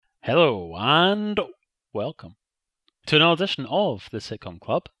Hello and welcome to another edition of the Sitcom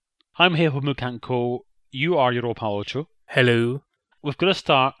Club. I'm here with Mooncat and Ocho. You are your old pal Ocho. Hello. We've got to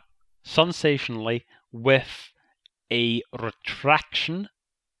start sensationally with a retraction.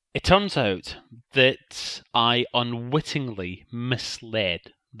 It turns out that I unwittingly misled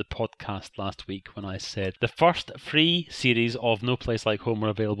the podcast last week when I said the first 3 series of No Place Like Home were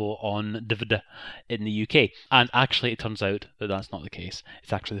available on DVD in the UK. And actually, it turns out that that's not the case.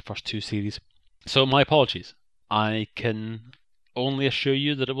 It's actually the first 2 series. So my apologies. I can only assure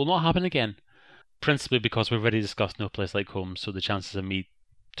you that it will not happen again. Principally because we've already discussed No Place Like Home, so the chances of me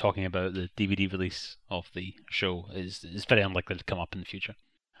talking about the DVD release of the show is very unlikely to come up in the future.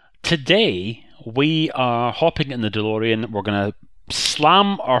 Today, we are hopping in the DeLorean. We're going to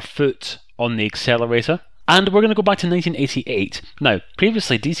slam our foot on the accelerator, and we're going to go back to 1988. Now,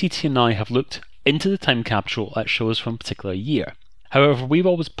 previously, DCT and I have looked into the time capsule at shows from a particular year. However, we've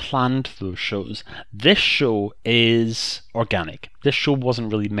always planned those shows. This show is organic. This show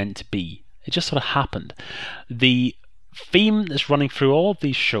wasn't really meant to be. It just sort of happened. The theme that's running through all of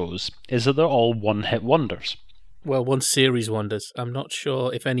these shows is that they're all one-hit wonders. Well, one series wonders. I'm not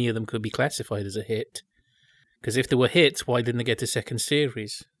sure if any of them could be classified as a hit. Because if they were hits, why didn't they get a second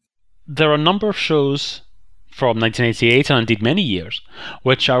series? There are a number of shows from 1988, and indeed many years,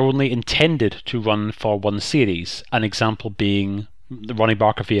 which are only intended to run for one series. An example being the Ronnie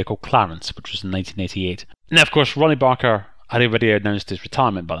Barker vehicle Clarence, which was in 1988. Now, of course, Ronnie Barker had already announced his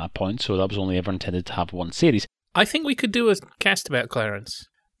retirement by that point, so that was only ever intended to have one series. I think we could do a cast about Clarence.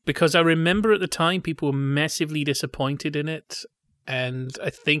 Because I remember at the time people were massively disappointed in it. And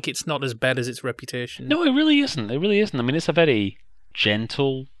I think it's not as bad as its reputation. No, it really isn't. It really isn't. I mean, it's a very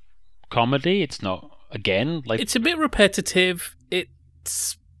gentle comedy. It's not, again, like... It's a bit repetitive.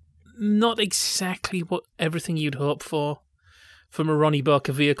 It's not exactly what everything you'd hope for from a Ronnie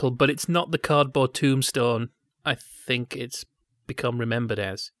Barker vehicle, but it's not the cardboard tombstone I think it's become remembered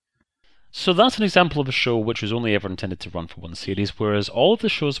as. So that's an example of a show which was only ever intended to run for one series, whereas all of the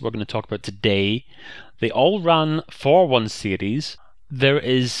shows we're going to talk about today, they all ran for one series. There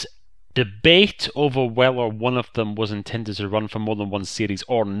is debate over whether one of them was intended to run for more than one series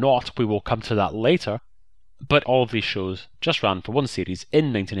or not. We will come to that later. But all of these shows just ran for one series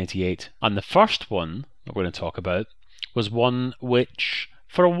in 1988. And the first one that we're going to talk about was one which,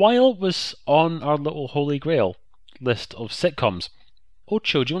 for a while, was on our little holy grail list of sitcoms.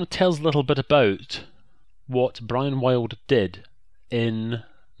 Ocho, do you want to tell us a little bit about what Brian Wilde did in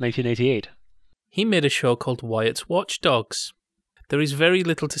 1988? He made a show called Wyatt's Watchdogs. There is very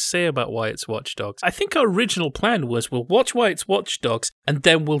little to say about Wyatt's Watchdogs. I think our original plan was we'll watch Wyatt's Watchdogs and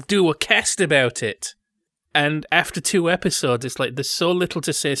then we'll do a cast about it. And after 2 episodes, it's like there's so little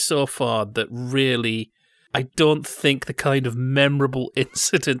to say so far that really I don't think the kind of memorable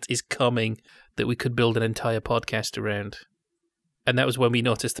incident is coming that we could build an entire podcast around. And that was when we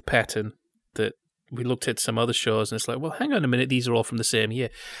noticed the pattern that we looked at some other shows and it's like, well, hang on a minute, these are all from the same year.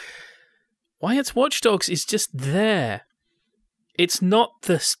 Wyatt's Watchdogs is just there. It's not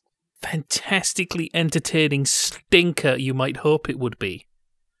the fantastically entertaining stinker you might hope it would be.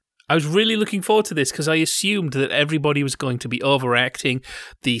 I was really looking forward to this because I assumed that everybody was going to be overacting,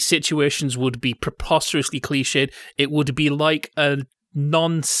 the situations would be preposterously cliched, it would be like a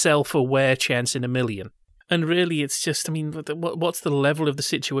non-self-aware chance in a million. And really, it's just, I mean, what's the level of the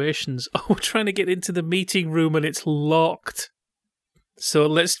situations? Oh, we're trying to get into the meeting room and it's locked. So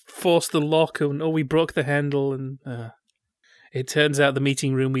let's force the lock and, oh, we broke the handle and it turns out the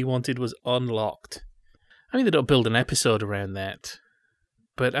meeting room we wanted was unlocked. I mean, they don't build an episode around that.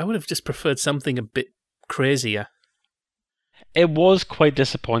 But I would have just preferred something a bit crazier. It was quite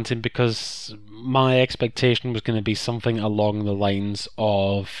disappointing because my expectation was going to be something along the lines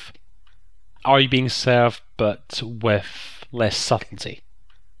of... Are you being served, but with less subtlety?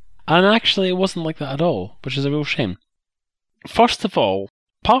 And actually, it wasn't like that at all, which is a real shame. First of all,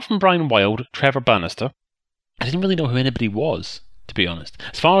 apart from Brian Wilde, Trevor Bannister, I didn't really know who anybody was, to be honest.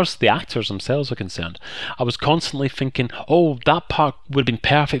 As far as the actors themselves are concerned, I was constantly thinking, oh, that part would have been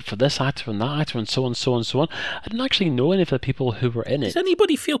perfect for this actor and that actor and so on, so on, so on. I didn't actually know any of the people who were in it. Does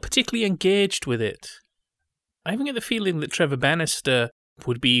anybody feel particularly engaged with it? I even get the feeling that Trevor Bannister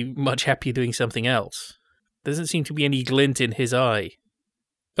would be much happier doing something else. There doesn't seem to be any glint in his eye.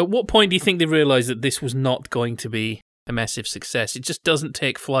 At what point do you think they realised that this was not going to be a massive success? It just doesn't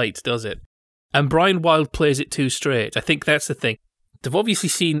take flight, does it? And Brian Wilde plays it too straight. I think that's the thing. They've obviously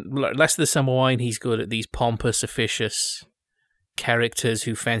seen Less of the Summer Wine. He's good at these pompous, officious characters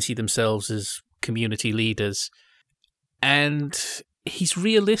who fancy themselves as community leaders. And he's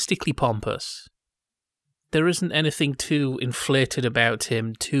realistically pompous. There isn't anything too inflated about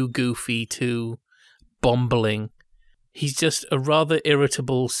him, too goofy, too bumbling. He's just a rather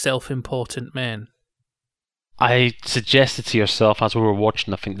irritable, self-important man. I suggested to yourself as we were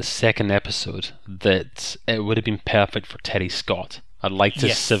watching, I think, the second episode, that it would have been perfect for Terry Scott. I'd like to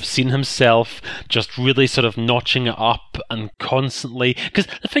have seen himself just really sort of notching it up and constantly... Because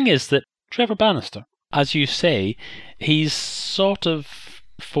the thing is that Trevor Bannister, as you say, he's sort of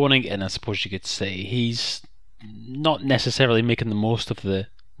phoning it in, I suppose you could say. He's not necessarily making the most of the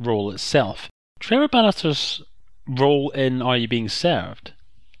role itself. Trevor Bannister's role in Are You Being Served?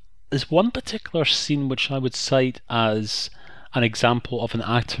 There's one particular scene which I would cite as an example of an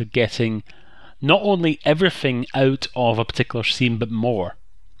actor getting not only everything out of a particular scene, but more.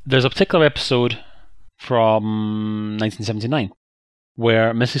 There's a particular episode from 1979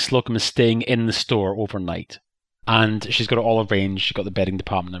 where Mrs. Slocum is staying in the store overnight. And she's got it all arranged, she's got the bedding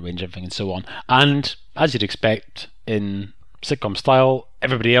department arranged, everything and so on. And as you'd expect in sitcom style,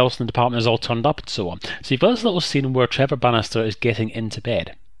 everybody else in the department is all turned up and so on. So you've got this little scene where Trevor Bannister is getting into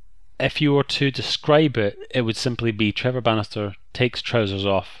bed. If you were to describe it, it would simply be Trevor Bannister takes trousers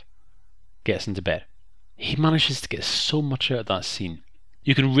off, gets into bed. He manages to get so much out of that scene.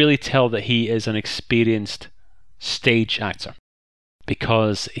 You can really tell that he is an experienced stage actor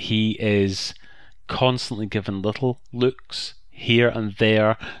because he is constantly given little looks here and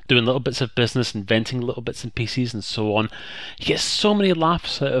there, doing little bits of business, inventing little bits and pieces and so on. He gets so many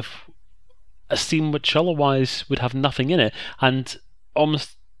laughs out of a scene which otherwise would have nothing in it, and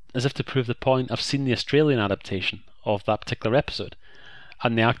almost as if to prove the point, I've seen the Australian adaptation of that particular episode,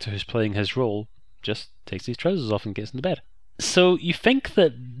 and the actor who's playing his role just takes his trousers off and gets into bed. So you think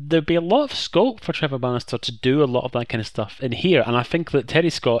that there'd be a lot of scope for Trevor Bannister to do a lot of that kind of stuff in here, and I think that Terry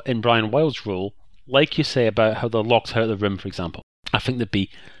Scott in Brian Wilde's role, like you say about how they're locked out of the room, for example, I think there'd be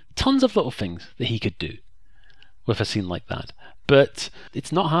tons of little things that he could do with a scene like that. But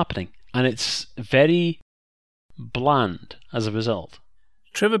it's not happening, and it's very bland as a result.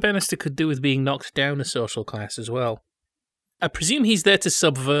 Trevor Bannister could do with being knocked down a social class as well. I presume he's there to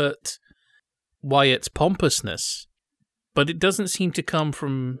subvert Wyatt's pompousness, but it doesn't seem to come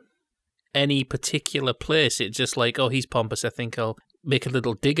from any particular place. It's just like, oh, he's pompous, I think I'll make a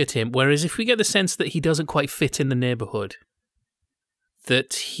little dig at him. Whereas if we get the sense that he doesn't quite fit in the neighbourhood,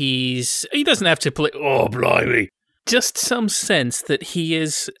 that he doesn't have to play, oh, blimey, just some sense that he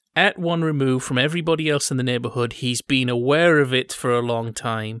is at one remove from everybody else in the neighbourhood. He's been aware of it for a long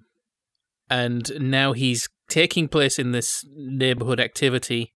time, and now he's taking place in this neighbourhood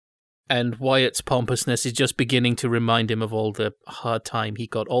activity, and Wyatt's pompousness is just beginning to remind him of all the hard time he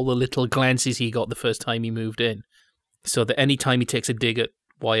got, all the little glances he got the first time he moved in, so that any time he takes a dig at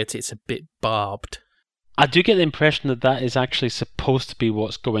Wyatt, it's a bit barbed. I do get the impression that that is actually supposed to be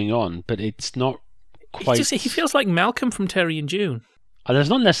what's going on, but it's not quite... He feels like Malcolm from Terry and June. And there's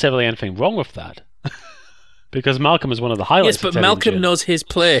not necessarily anything wrong with that, because Malcolm is one of the highlights. Yes, but Malcolm knows his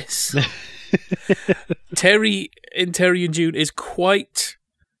place. Terry in Terry and June is quite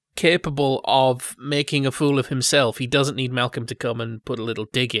capable of making a fool of himself. He doesn't need Malcolm to come and put a little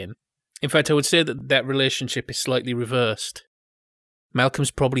dig in. In fact, I would say that relationship is slightly reversed.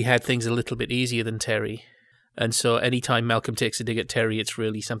 Malcolm's probably had things a little bit easier than Terry, and so anytime Malcolm takes a dig at Terry, it's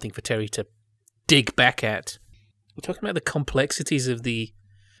really something for Terry to dig back at. We're talking about the complexities of the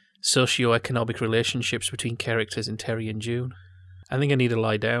socio-economic relationships between characters in Terry and June. I think I need to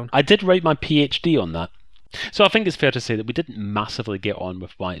lie down. I did write my PhD on that. So I think it's fair to say that we didn't massively get on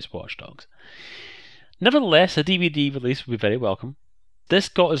with Wyatt's Watchdogs. Nevertheless, a DVD release would be very welcome. This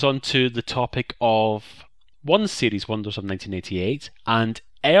got us onto the topic of one series wonders of 1988, and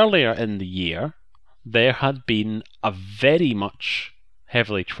earlier in the year, there had been a very much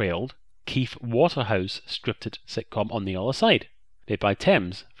heavily trailed Keith Waterhouse scripted sitcom On the Other Side, made by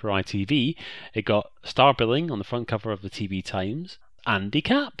Thames for ITV. It got star billing on the front cover of the TV Times, Andy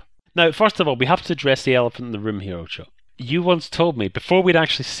Capp. Now, first of all, we have to address the elephant in the room here, Ocho. You once told me, before we'd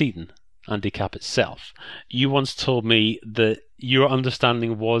actually seen Andy Capp itself, you once told me that your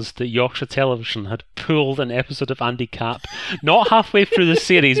understanding was that Yorkshire Television had pulled an episode of Andy Capp, not halfway through the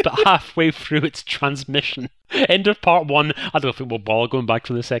series, but halfway through its transmission. End of part one. I don't think we'll bother going back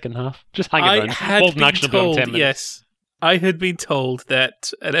to the second half. Just hang around. I had been told, 10 minutes. Yes, I had been told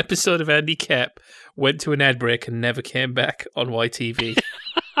that an episode of Andy Capp went to an ad break and never came back on YTV.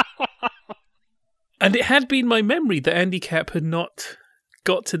 And it had been my memory that Andy Capp had not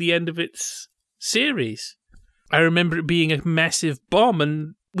got to the end of its series. I remember it being a massive bomb,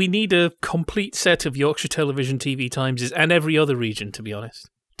 and we need a complete set of Yorkshire Television TV Timeses, and every other region, to be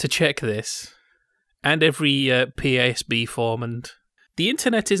honest, to check this. And every PASB form, and the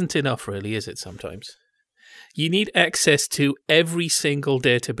internet isn't enough, really, is it, sometimes? You need access to every single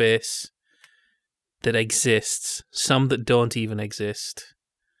database that exists, some that don't even exist.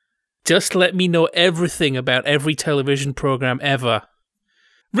 Just let me know everything about every television program ever.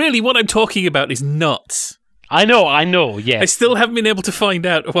 Really, what I'm talking about is Nuts. I know, yeah. I still haven't been able to find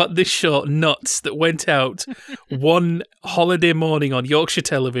out what this show, Nuts, that went out one holiday morning on Yorkshire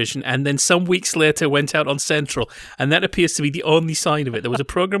television and then some weeks later went out on Central, and that appears to be the only sign of it. There was a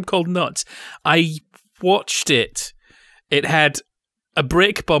program called Nuts. I watched it. It had a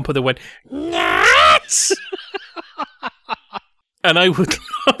brake bumper that went, Nuts! And I would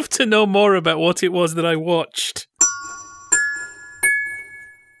love to know more about what it was that I watched.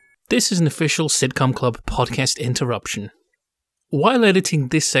 This is an official Sitcom Club podcast interruption. While editing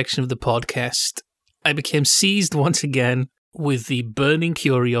this section of the podcast, I became seized once again with the burning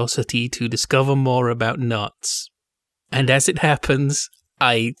curiosity to discover more about Nuts. And as it happens,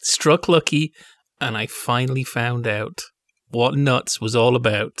 I struck lucky and I finally found out what Nuts was all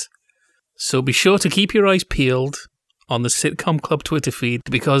about. So be sure to keep your eyes peeled on the Sitcom Club Twitter feed,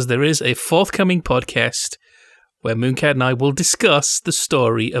 because there is a forthcoming podcast where Mooncat and I will discuss the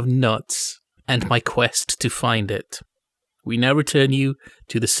story of Nuts and my quest to find it. We now return you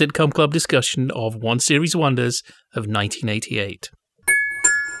to the Sitcom Club discussion of One Series Wonders of 1988.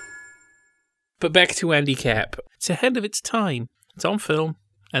 But back to Andy Capp. It's ahead of its time. It's on film,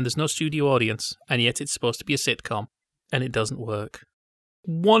 and there's no studio audience, and yet it's supposed to be a sitcom, and it doesn't work.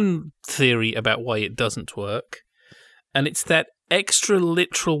 One theory about why it doesn't work, and it's that extra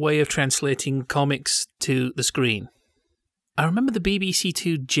literal way of translating comics to the screen. I remember the BBC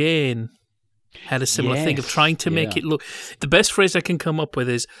Two Jane had a similar thing of trying to make it look... The best phrase I can come up with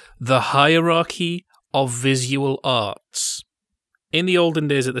is the hierarchy of visual arts. In the olden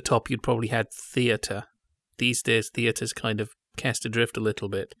days at the top, you'd probably had theatre. These days, theatre's kind of cast adrift a little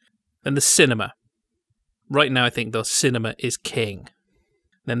bit. Then there's cinema. Right now, I think, though, cinema is king.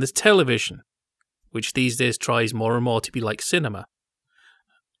 Then there's television, which these days tries more and more to be like cinema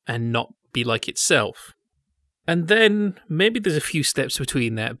and not be like itself. And then maybe there's a few steps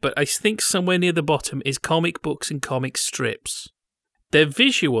between that, but I think somewhere near the bottom is comic books and comic strips. They're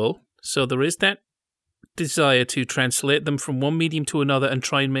visual, so there is that desire to translate them from one medium to another and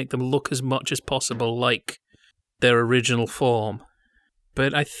try and make them look as much as possible like their original form.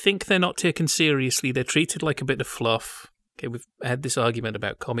 But I think they're not taken seriously. They're treated like a bit of fluff. Okay, we've had this argument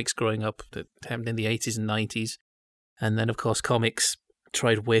about comics growing up that happened in the 80s and 90s. And then, of course, comics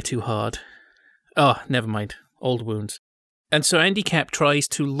tried way too hard. Oh, never mind. Old wounds. And so Andy Capp tries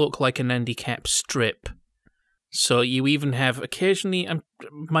to look like an Andy Capp strip. So you even have occasionally...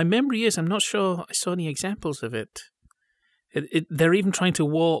 my memory is, I'm not sure I saw any examples of it. They're even trying to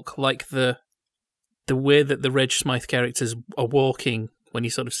walk like the way that the Reg Smythe characters are walking when you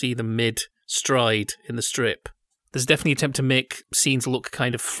sort of see them mid-stride in the strip. There's definitely an attempt to make scenes look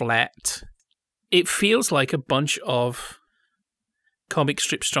kind of flat. It feels like a bunch of comic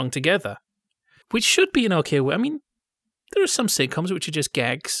strips strung together, which should be an okay way. I mean, there are some sitcoms which are just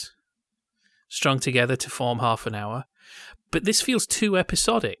gags strung together to form half an hour, but this feels too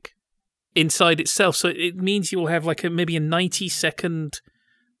episodic inside itself. So it means you'll have like maybe a 90-second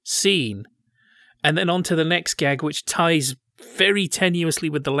scene, and then on to the next gag, which ties very tenuously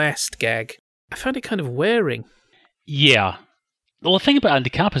with the last gag. I found it kind of wearing. Yeah. Well, the thing about Andy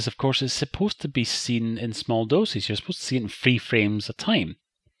Capp is, of course, it's supposed to be seen in small doses. You're supposed to see it in 3 frames a time.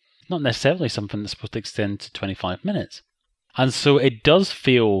 Not necessarily something that's supposed to extend to 25 minutes. And so it does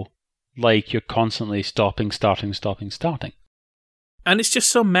feel like you're constantly stopping. And it's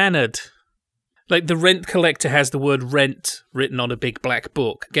just so mannered. Like the rent collector has the word rent written on a big black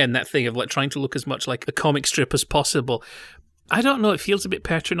book. Again, that thing of like trying to look as much like a comic strip as possible. I don't know, it feels a bit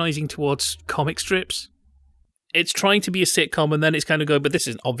patronizing towards comic strips. It's trying to be a sitcom, and then it's kind of going, but this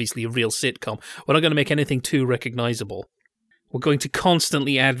isn't obviously a real sitcom. We're not going to make anything too recognizable. We're going to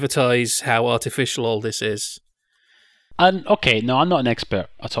constantly advertise how artificial all this is. And, okay, no, I'm not an expert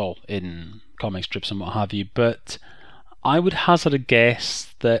at all in comic strips and what have you, but I would hazard a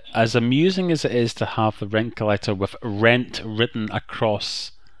guess that as amusing as it is to have the rent collector with rent written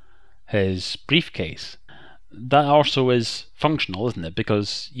across his briefcase, that also is functional, isn't it?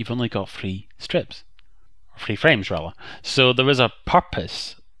 Because you've only got 3 strips. 3 frames, rather. So there is a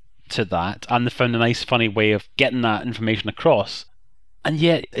purpose to that, and they found a nice, funny way of getting that information across, and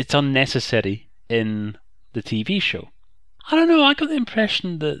yet it's unnecessary in the TV show. I don't know, I got the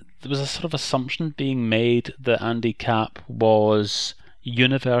impression that there was a sort of assumption being made that Andy Capp was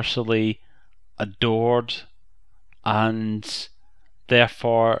universally adored, and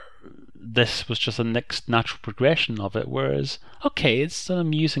therefore this was just a next natural progression of it, whereas, okay, it's an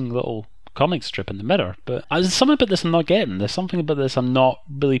amusing little comic strip in the mirror. But there's something about this I'm not getting. There's something about this I'm not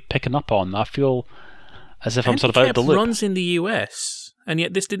really picking up on. I feel as if I'm sort of out of the loop. Runs in the US, and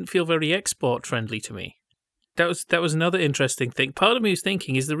yet this didn't feel very export friendly to me. That was another interesting thing. Part of me was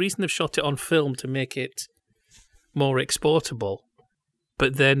thinking, is the reason they've shot it on film to make it more exportable,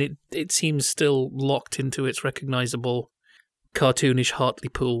 but then it seems still locked into its recognisable cartoonish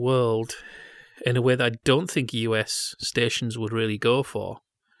Hartlepool world in a way that I don't think US stations would really go for.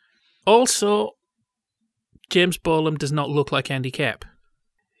 Also, James Bolam does not look like Andy Capp.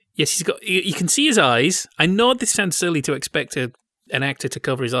 Yes, you can see his eyes. I know this sounds silly to expect an actor to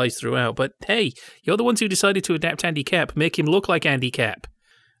cover his eyes throughout, but hey, you're the ones who decided to adapt Andy Capp, make him look like Andy Capp.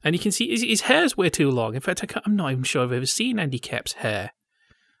 And you can see his hair's way too long. In fact, I'm not even sure I've ever seen Andy Capp's hair.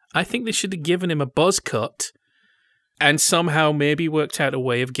 I think they should have given him a buzz cut and somehow maybe worked out a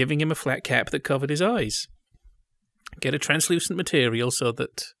way of giving him a flat cap that covered his eyes. Get a translucent material so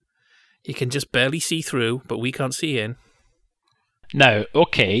that he can just barely see through, but we can't see in. Now,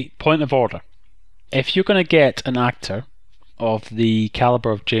 okay, point of order. If you're going to get an actor of the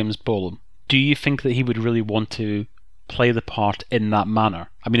caliber of James Bolam, do you think that he would really want to play the part in that manner?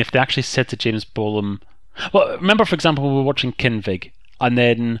 I mean, if they actually said to James Bolam... Well, remember, for example, we were watching Kinvig, and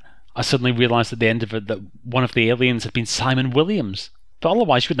then I suddenly realised at the end of it that one of the aliens had been Simon Williams. But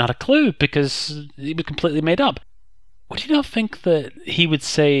otherwise, you wouldn't have had a clue, because he was completely made up. Would you not think that he would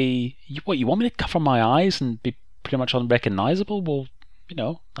say, what, you want me to cover my eyes and be pretty much unrecognisable? Well,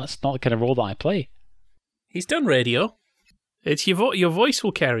 that's not the kind of role that I play. He's done radio. It's your voice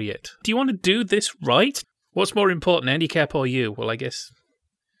will carry it. Do you want to do this right? What's more important, Andy Capp or you? Well, I guess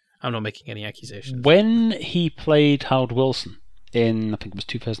I'm not making any accusations. When he played Harold Wilson in, I think it was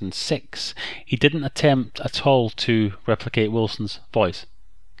 2006, he didn't attempt at all to replicate Wilson's voice.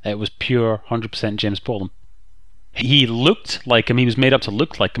 It was pure 100% James Bolam. He looked like him. He was made up to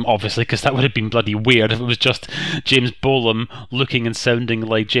look like him, obviously, because that would have been bloody weird if it was just James Bolam looking and sounding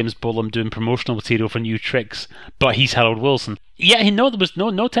like James Bolam doing promotional material for new tricks, but he's Harold Wilson. Yeah, there was no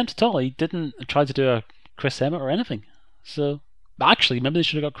attempt at all. He didn't try to do a Chris Emmett or anything. So, actually, maybe they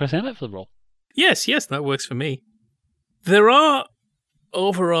should have got Chris Emmett for the role. Yes, that works for me. There are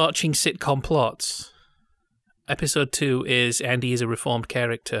overarching sitcom plots. Episode 2 is Andy is a reformed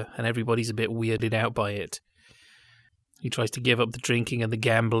character, and everybody's a bit weirded out by it. He tries to give up the drinking and the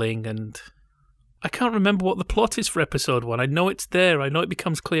gambling, and I can't remember what the plot is for episode 1. I know it's there. I know it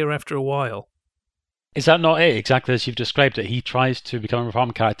becomes clear after a while. Is that not it? Exactly as you've described it. He tries to become a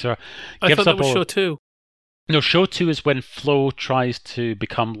reformed character. I thought that was show 2. No, show 2 is when Flo tries to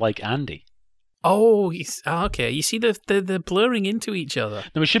become like Andy. Oh, okay. You see, they're blurring into each other.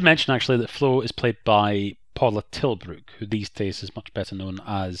 Now, we should mention, actually, that Flo is played by Paula Tilbrook, who these days is much better known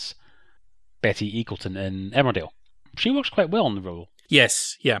as Betty Eagleton in Emmerdale. She works quite well in the role.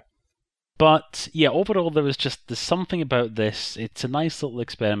 Yes, yeah. But, yeah, overall, there's something about this. It's a nice little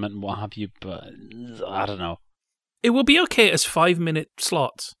experiment and what have you, but I don't know. It will be okay as 5-minute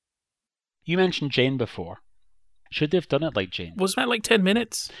slots. You mentioned Jane before. Should they have done it like Jane? Was that like 10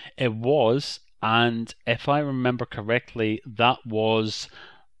 minutes? It was, and if I remember correctly, that was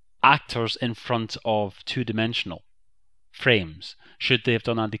actors in front of two-dimensional frames. Should they have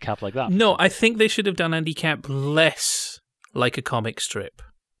done Andy Capp like that? No, I think they should have done Andy Capp less like a comic strip.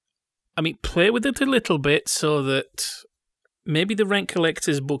 I mean, play with it a little bit so that maybe the Rent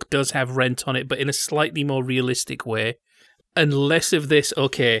Collector's book does have rent on it, but in a slightly more realistic way. And less of this,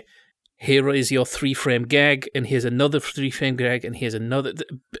 okay, here is your 3-frame gag, and here's another 3-frame gag, and here's another.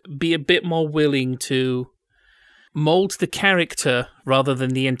 Be a bit more willing to mold the character rather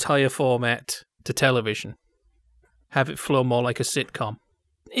than the entire format to television. Have it flow more like a sitcom.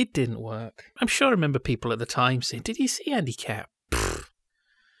 It didn't work. I'm sure I remember people at the time saying, did you see Andy Capp?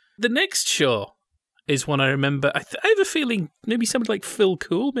 The next show is one I remember. I have a feeling maybe somebody like Phil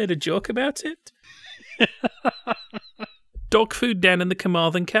Cool made a joke about it. Dog Food Dan and the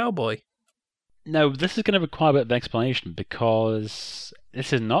Carmarthen Cowboy. Now, this is going to require a bit of explanation because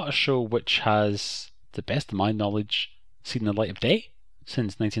this is not a show which has, to the best of my knowledge, seen the light of day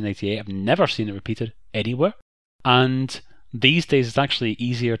since 1988. I've never seen it repeated anywhere. And these days it's actually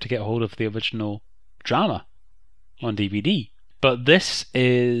easier to get hold of the original drama on DVD. But this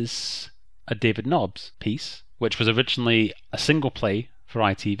is a David Nobbs piece, which was originally a single play for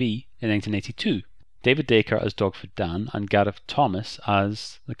ITV in 1982. David Dacre as Dogfood Dan and Gareth Thomas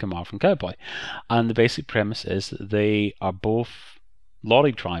as the Carmarthen Cowboy. And the basic premise is that they are both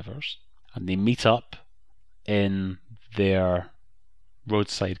lorry drivers and they meet up in their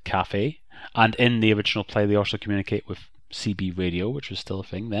roadside cafe. And in the original play, they also communicate with CB radio, which was still a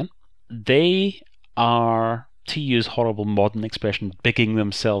thing then. They are, to use horrible modern expression, bigging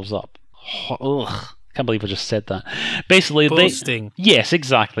themselves up Ugh, can't believe I just said that. Basically, Boasting. Yes,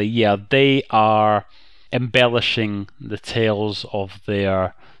 exactly. Yeah, they are embellishing the tales of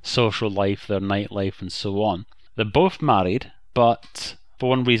their social life, their nightlife, and so on. They're both married, but for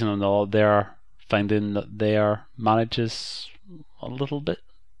one reason or another, they're finding that their marriage is a little bit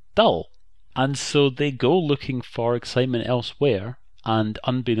dull. And so they go looking for excitement elsewhere, and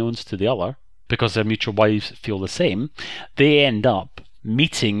unbeknownst to the other, because their mutual wives feel the same, they end up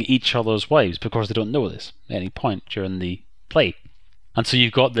meeting each other's wives because they don't know this at any point during the play. And so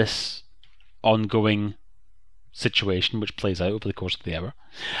you've got this ongoing situation which plays out over the course of the hour.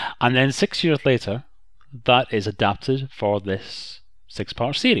 And then 6 years later, that is adapted for this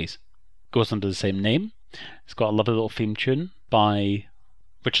 6-part series. Goes under the same name. It's got a lovely little theme tune by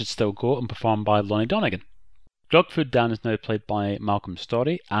Richard Stilgoe and performed by Lonnie Donegan. Dog Food Dan is now played by Malcolm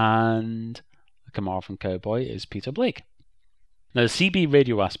Story, and the Carmarthen Cowboy is Peter Blake. Now the CB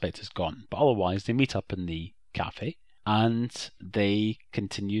radio aspect is gone, but otherwise they meet up in the cafe and they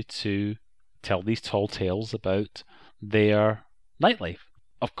continue to tell these tall tales about their nightlife.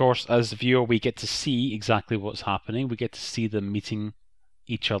 Of course, as a viewer, we get to see exactly what's happening. We get to see them meeting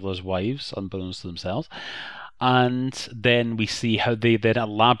each other's wives, unbeknownst to themselves. And then we see how they then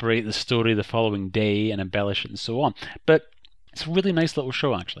elaborate the story the following day and embellish it and so on. But it's a really nice little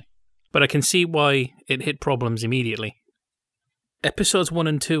show, actually. But I can see why it hit problems immediately. Episodes 1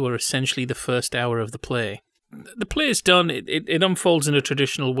 and 2 are essentially the first hour of the play. The play is done, it unfolds in a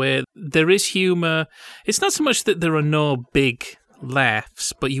traditional way. There is humour. It's not so much that there are no big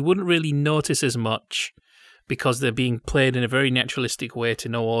laughs, but you wouldn't really notice as much because they're being played in a very naturalistic way to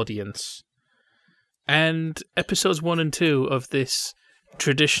no audience. And episodes 1 and 2 of this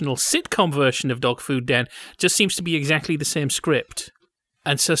traditional sitcom version of Dog Food Dan just seems to be exactly the same script.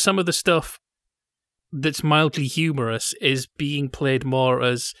 And so some of the stuff that's mildly humorous is being played more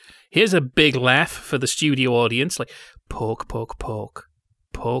as, here's a big laugh for the studio audience, like poke, poke, poke,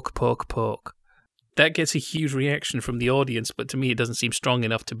 poke, poke, poke. That gets a huge reaction from the audience, but to me it doesn't seem strong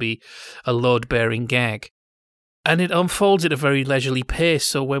enough to be a load-bearing gag. And it unfolds at a very leisurely pace,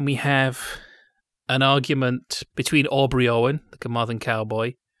 so when we have an argument between Aubrey Owen, the Carmarthen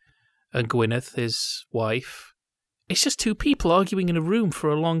Cowboy, and Gwyneth, his wife, it's just two people arguing in a room for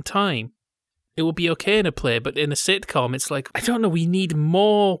a long time. It would be okay in a play, but in a sitcom, it's like, I don't know, we need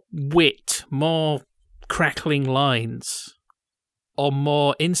more wit, more crackling lines, or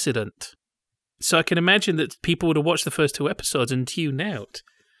more incident. So I can imagine that people would have watched the first 2 episodes and tuned out.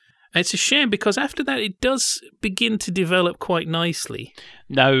 And it's a shame, because after that, it does begin to develop quite nicely.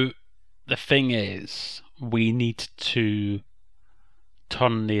 Now, the thing is, we need to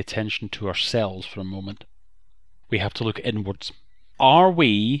turn the attention to ourselves for a moment. We have to look inwards. Are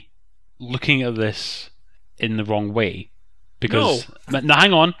we looking at this in the wrong way? Because now,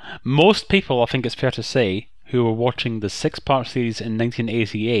 hang on, most people, I think it's fair to say, who were watching the 6-part series in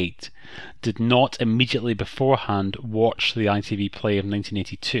 1988 did not immediately beforehand watch the ITV play of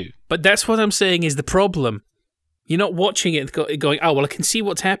 1982. But that's what I'm saying is the problem. You're not watching it going, oh, well, I can see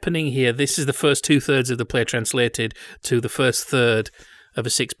what's happening here. This is the first 2/3 of the play translated to the first third of a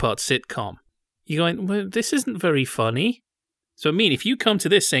 6-part sitcom. You're going, well, this isn't very funny. So, I mean, if you come to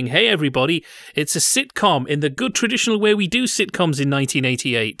this saying, hey, everybody, it's a sitcom in the good traditional way we do sitcoms in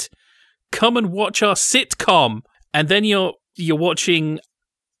 1988. Come and watch our sitcom. And then you're watching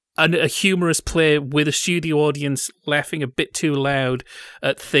a humorous play with a studio audience laughing a bit too loud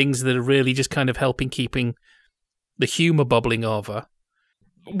at things that are really just kind of helping keeping the humour bubbling over.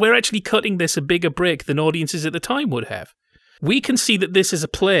 We're actually cutting this a bigger break than audiences at the time would have. We can see that this is a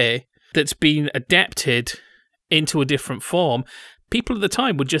play that's been adapted into a different form. People at the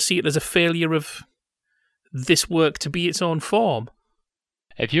time would just see it as a failure of this work to be its own form.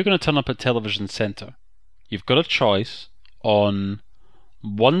 If you're going to turn up at Television Centre, you've got a choice. On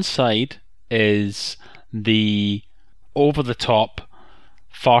one side is the over-the-top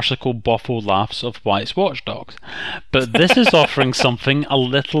farcical boffo laughs of Wyatt's Watchdogs, but this is offering something a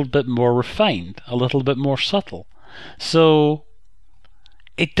little bit more refined, a little bit more subtle. So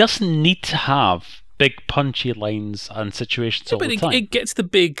it doesn't need to have big punchy lines and situations all the time. It gets the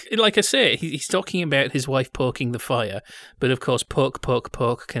big, like I say, he's talking about his wife poking the fire, but of course poke, poke,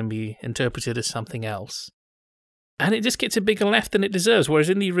 poke can be interpreted as something else. And it just gets a bigger laugh than it deserves, whereas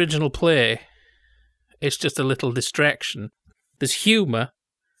in the original play, it's just a little distraction. There's humour,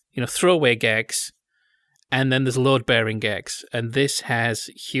 throwaway gags, and then there's load-bearing gags. And this has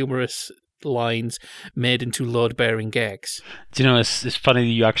humorous lines made into load-bearing gags. Do you know, it's funny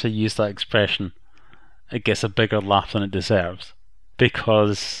that you actually use that expression. It gets a bigger laugh than it deserves.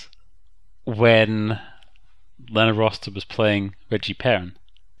 Because when Leonard Roster was playing Reggie Perrin,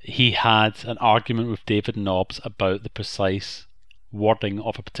 he had an argument with David Nobbs about the precise wording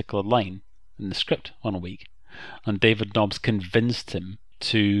of a particular line in the script on a week, and David Nobbs convinced him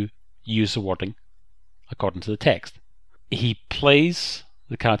to use the wording according to the text. He plays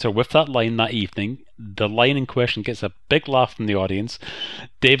the character with that line that evening. The line in question gets a big laugh from the audience.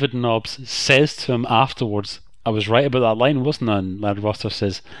 David Nobbs says to him afterwards, "I was right about that line, wasn't I?" And Larry Roster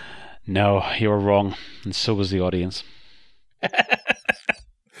says, "No, you were wrong," and so was the audience.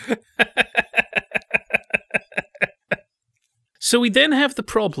 So we then have the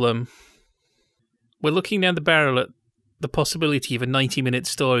problem. We're looking down the barrel at the possibility of a 90-minute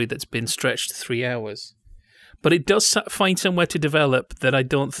story that's been stretched to 3 hours. But it does find somewhere to develop that I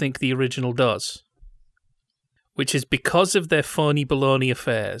don't think the original does. Which is because of their phony baloney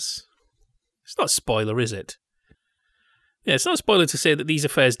affairs. It's not a spoiler, is it? Yeah, it's not a spoiler to say that these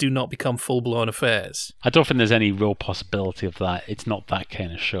affairs do not become full-blown affairs. I don't think there's any real possibility of that. It's not that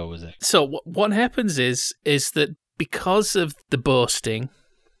kind of show, is it? So what happens is that because of the boasting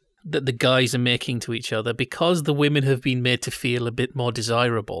that the guys are making to each other, because the women have been made to feel a bit more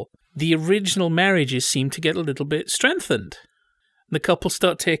desirable, the original marriages seem to get a little bit strengthened. The couples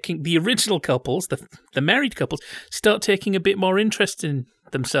start taking, the original couples, the married couples, start taking a bit more interest in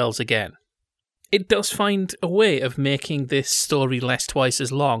themselves again. It does find a way of making this story last twice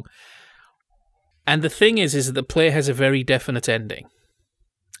as long. And the thing is that the play has a very definite ending.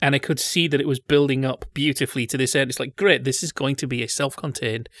 And I could see that it was building up beautifully to this end. It's like, great, this is going to be a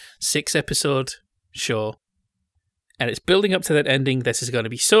self-contained 6-episode show. And it's building up to that ending. This is going to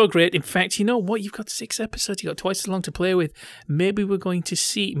be so great. In fact, you know what? You've got 6 episodes. You've got twice as long to play with. Maybe we're going to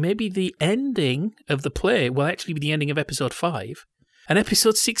see, maybe the ending of the play will actually be the ending of episode 5. And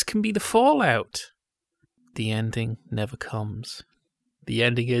episode 6 can be the fallout. The ending never comes. The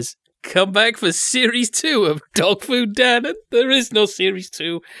ending is, come back for series 2 of Dog Food Dan, and there is no series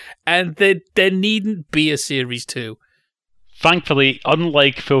 2, and there needn't be a series 2. Thankfully,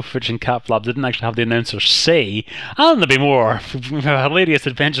 unlike Phil Fitch and Cat Flab, didn't actually have the announcer say, and there'll be more hilarious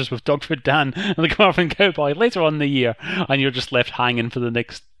adventures with Dog Food Dan and the Carving Cowboy later on in the year, and you're just left hanging for the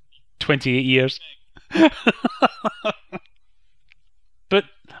next 28 years. But,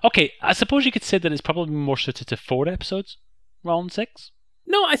 okay, I suppose you could say that it's probably more suited to 4 episodes rather than 6.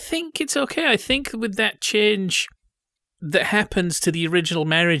 No, I think it's okay. I think with that change that happens to the original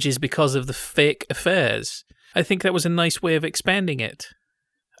marriages because of the fake affairs, I think that was a nice way of expanding it.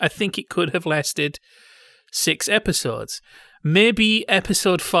 I think it could have lasted 6 episodes. Maybe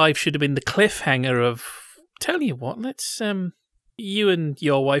episode 5 should have been the cliffhanger of, tell you what, let's, you and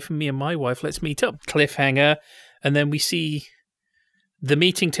your wife and me and my wife, let's meet up. Cliffhanger. And then we see the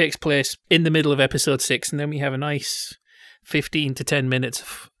meeting takes place in the middle of episode 6, and then we have a nice 15 to 10 minutes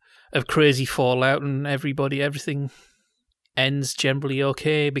of crazy fallout, and everything ends generally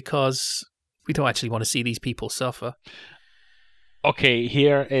okay because we don't actually want to see these people suffer. Okay,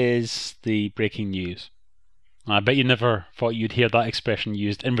 here is the breaking news. I bet you never thought you'd hear that expression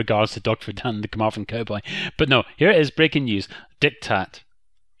used in regards to Dog Food Dan and the Carmarthen Cowboy. But no, here is breaking news. Diktat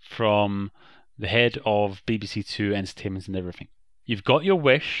from the head of BBC Two Entertainment and Everything. You've got your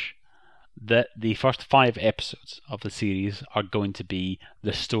wish that the first 5 episodes of the series are going to be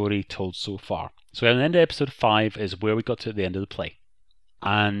the story told so far. So at the end of episode 5 is where we got to at the end of the play.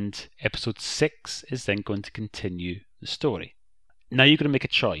 And episode 6 is then going to continue the story. Now you're going to make a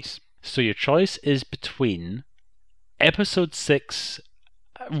choice. So your choice is between episode 6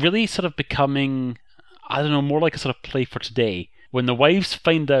 really sort of becoming, I don't know, more like a sort of play for today, when the wives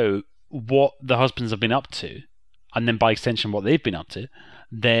find out what the husbands have been up to, and then by extension what they've been up to,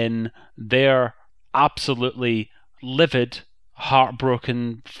 then they're absolutely livid,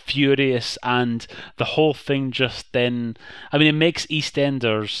 heartbroken, furious, and the whole thing just then, I mean, it makes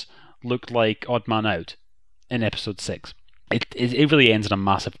EastEnders look like Odd Man Out in episode 6. It really ends in a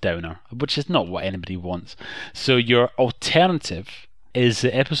massive downer, which is not what anybody wants. So your alternative is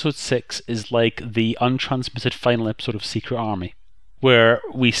that episode 6 is like the untransmitted final episode of Secret Army, where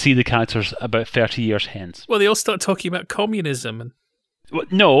we see the characters about 30 years hence. Well, they all start talking about communism and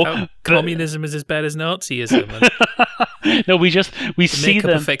no, communism is as bad as Nazism. No, we see makeup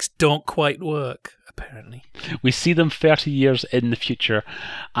them. Effects don't quite work, apparently. We see them 30 years in the future,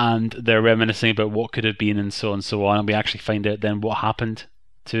 and they're reminiscing about what could have been, and so on and so on. And we actually find out then what happened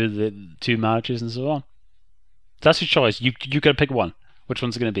to the 2 marriages and so on. That's your choice. You got to pick one. Which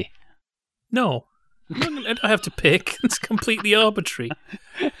one's it going to be? No. I don't have to pick. It's completely arbitrary.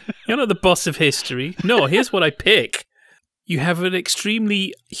 You're not the boss of history. No, here's what I pick. You have an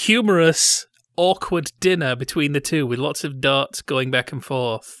extremely humorous, awkward dinner between the two with lots of darts going back and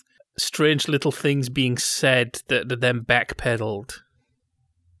forth. Strange little things being said that are then backpedaled.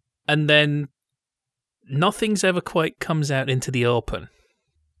 and then nothing's ever quite comes out into the open.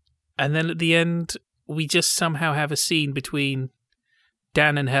 And then at the end, we just somehow have a scene between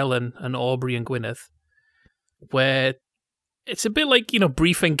Dan and Helen and Aubrey and Gwyneth where it's a bit like,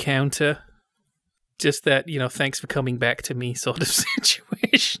 brief encounter. Just that, thanks for coming back to me sort of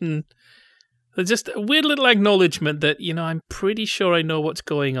situation. Just a weird little acknowledgement that, I'm pretty sure I know what's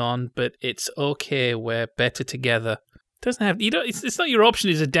going on, but it's okay, we're better together. Doesn't have, it's not your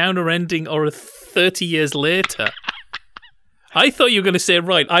option is a downer ending or a 30 years later. I thought you were going to say,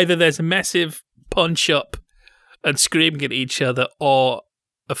 right, either there's a massive punch up and screaming at each other or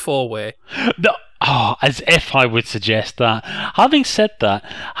a four-way. No, as if I would suggest that. Having said that,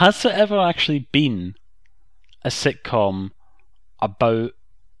 has there ever actually been a sitcom about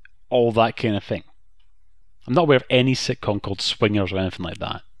all that kind of thing? I'm not aware of any sitcom called Swingers or anything like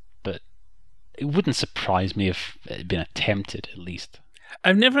that, but it wouldn't surprise me if it had been attempted, at least.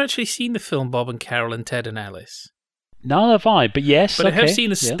 I've never actually seen the film Bob and Carol and Ted and Alice. Neither have I, but yes. But okay. I have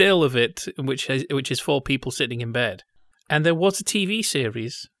seen a still of it, which is 4 people sitting in bed. And there was a TV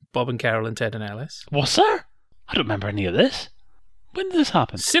series, Bob and Carol and Ted and Alice. Was there? I don't remember any of this. When did this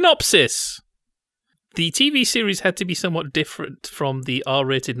happen? Synopsis! The TV series had to be somewhat different from the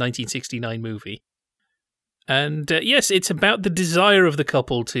R-rated 1969 movie. And yes, it's about the desire of the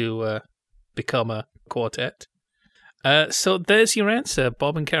couple to become a quartet. So there's your answer,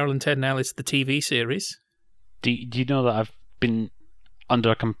 Bob and Carol and Ted and Alice, the TV series. Do you know that I've been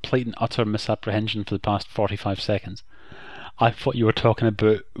under a complete and utter misapprehension for the past 45 seconds? I thought you were talking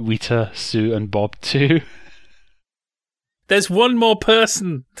about Rita, Sue, and Bob too. There's one more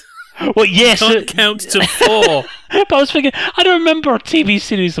person. Well, yes. Can't count to 4. But I was thinking, I don't remember a TV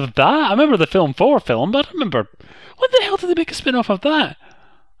series of that. I remember the film 4 film, but I don't remember. What the hell did they make a spin-off of that?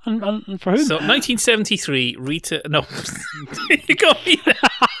 And for whom? So, 1973, Rita... No. You got me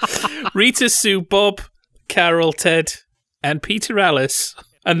there. Rita, Sue, Bob, Carol, Ted, and Peter Alice,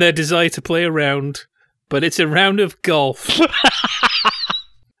 and their desire to play a round, but it's a round of golf.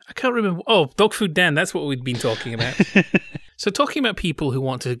 I can't remember. Oh, Dog Food Dan, that's what we'd been talking about. So talking about people who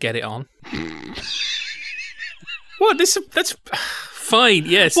want to get it on. What? That's fine,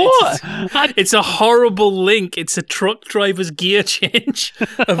 yes. What? It's a horrible link. It's a truck driver's gear change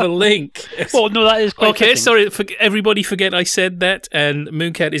of a link. Well, no, that is quite okay, fitting. sorry, everybody forget I said that, and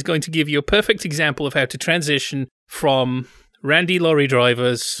Mooncat is going to give you a perfect example of how to transition from Randy lorry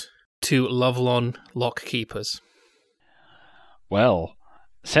drivers to Lovelorn lock keepers. Well,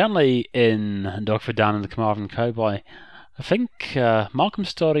 certainly in Dog for Dan and the Carmarthen Cowboy, I think Malcolm's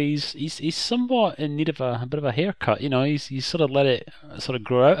stories, he's somewhat in need of a bit of a haircut. He's sort of let it sort of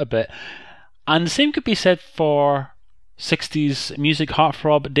grow out a bit. And the same could be said for 60s music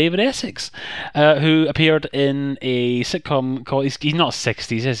heartthrob David Essex, who appeared in a sitcom called... He's not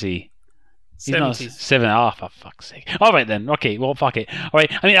 60s, is he? He's 70s. not 7. Oh, for fuck's sake. All right, then. Okay, well, fuck it. All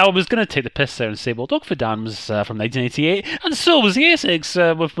right. I mean, I was going to take the piss there and say, well, Dog for Dan was from 1988, and so was the Essex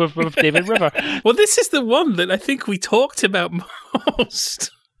with David River. Well, this is the one that I think we talked about most.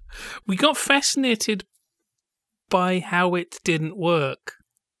 We got fascinated by how it didn't work.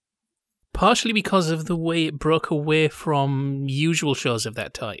 Partially because of the way it broke away from usual shows of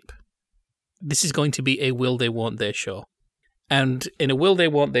that type. This is going to be a will they, won't they show. And in a will they,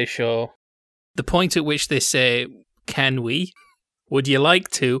 won't they show, the point at which they say, can we? Would you like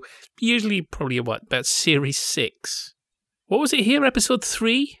to? Usually probably about series 6. What was it here, episode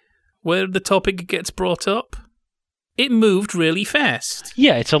 3? Where the topic gets brought up? It moved really fast.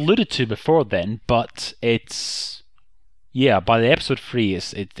 Yeah, it's alluded to before then, but it's... Yeah, by the episode 3,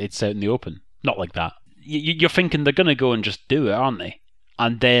 it's out in the open. Not like that. You're thinking they're going to go and just do it, aren't they?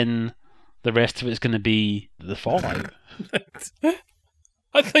 And then the rest of it's going to be the fallout.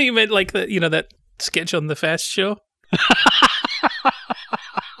 I thought you meant like that sketch on the Fast Show.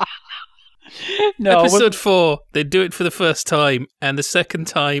 No, episode 4, they do it for the first time, and the second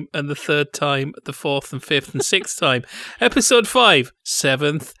time, and the third time, the fourth and fifth and sixth time. Episode 5,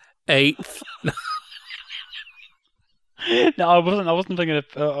 7th, 8th. No, I wasn't thinking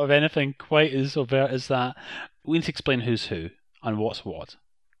of anything quite as overt as that. We need to explain who's who and what's what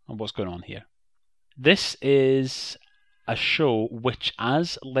and what's going on here. This is a show which,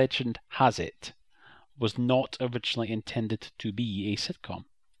 as legend has it, was not originally intended to be a sitcom,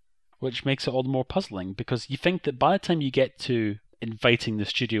 which makes it all the more puzzling, because you think that by the time you get to inviting the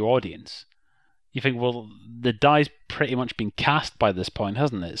studio audience, you think, well, the die's pretty much been cast by this point,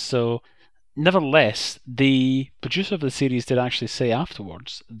 hasn't it? So, nevertheless, the producer of the series did actually say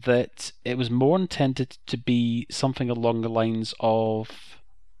afterwards that it was more intended to be something along the lines of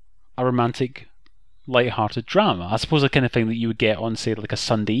a romantic light-hearted drama. I suppose the kind of thing that you would get on, say, like a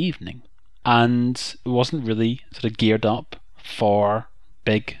Sunday evening. And it wasn't really sort of geared up for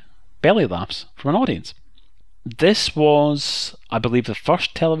big belly laughs from an audience. This was, I believe, the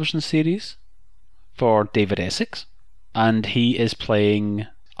first television series for David Essex, and he is playing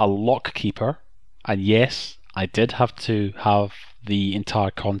a lockkeeper. And yes, I did have to have the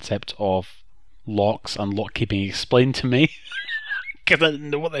entire concept of locks and lockkeeping explained to me, because I didn't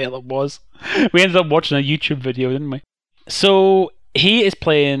know what the hell it was. We ended up watching a YouTube video, didn't we? So he is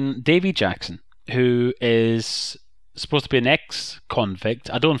playing Davy Jackson, who is supposed to be an ex-convict.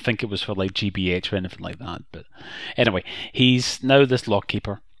 I don't think it was for like GBH or anything like that, but anyway, he's now this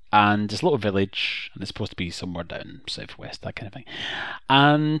lockkeeper, and this little village, and it's supposed to be somewhere down southwest, that kind of thing.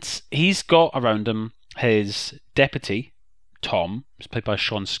 And he's got around him his deputy, Tom, who's played by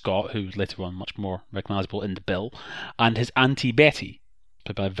Sean Scott, who's later on much more recognisable in The Bill, and his Auntie Betty,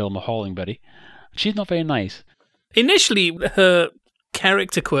 played by Vilma Hollingbury. She's not very nice. Initially, her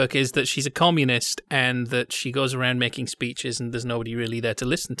character quirk is that she's a communist and that she goes around making speeches and there's nobody really there to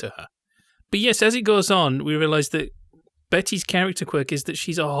listen to her. But yes, as it goes on, we realise that Betty's character quirk is that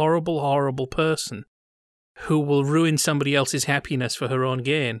she's a horrible, horrible person who will ruin somebody else's happiness for her own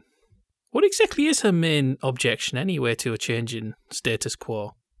gain. What exactly is her main objection anyway to a change in status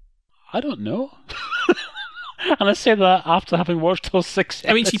quo? I don't know. And I say that after having watched those 6 episodes.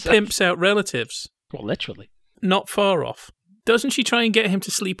 I mean, she pimps out relatives. Well, literally. Not far off. Doesn't she try and get him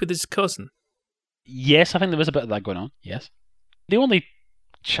to sleep with his cousin? Yes, I think there is a bit of that going on, yes. The only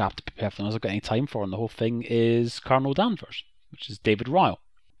chap, to be perfectly honest, I've got any time for in the whole thing is Colonel Danvers, which is David Ryle.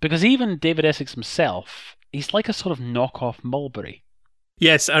 Because even David Essex himself, he's like a sort of knockoff Mulberry.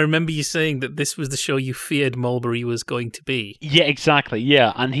 Yes, I remember you saying that this was the show you feared Mulberry was going to be. Yeah, exactly,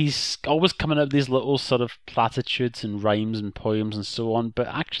 yeah. And he's always coming out with these little sort of platitudes and rhymes and poems and so on, but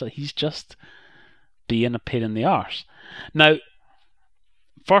actually he's just being a pain in the arse. Now,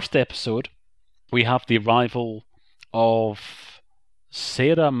 first episode, we have the arrival of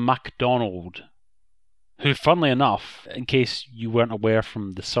Sarah MacDonald, who, funnily enough, in case you weren't aware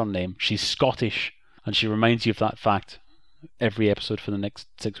from the surname, she's Scottish, and she reminds you of that fact every episode for the next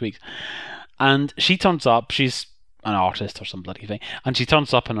 6 weeks. And she turns up, she's an artist or some bloody thing, and she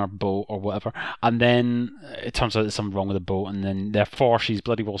turns up in her boat or whatever, and then it turns out there's something wrong with the boat, and then therefore she's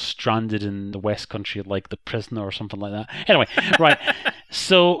bloody well stranded in the West Country like the prisoner or something like that. Anyway, right,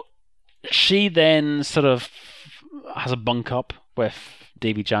 so she then sort of has a bunk up with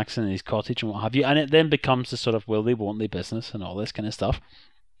Davy Jackson in his cottage and what have you, and it then becomes the sort of will they won't they business and all this kind of stuff.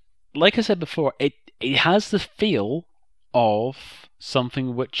 Like I said before, it has the feel of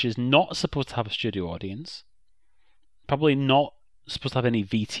something which is not supposed to have a studio audience, probably not supposed to have any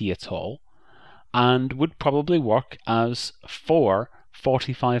VT at all, and would probably work as 4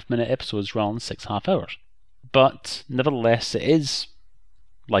 45-minute episodes rather than 6.5 hours. But nevertheless, it is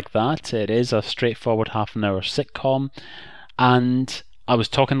like that. It is a straightforward half-an-hour sitcom, and I was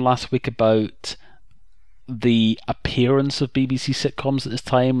talking last week about the appearance of BBC sitcoms at this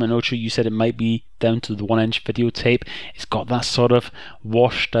time, and Ocho, you said it might be down to the 1-inch videotape. It's got that sort of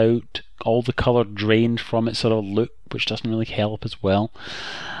washed out, all the colour drained from it sort of look, which doesn't really help as well.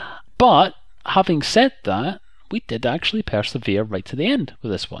 But having said that, we did actually persevere right to the end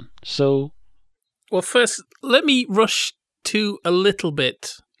with this one. So, well, first, let me rush to a little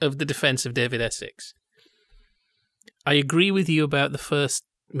bit of the defence of David Essex. I agree with you about the first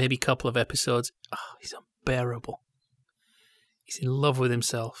maybe couple of episodes. Oh, he's unbearable. He's in love with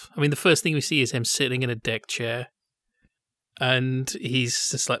himself. I mean, the first thing we see is him sitting in a deck chair. And he's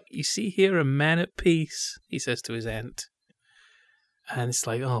just like, you see here a man at peace, he says to his aunt. And it's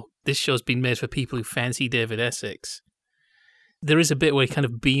like, oh, this show's been made for people who fancy David Essex. There is a bit where he kind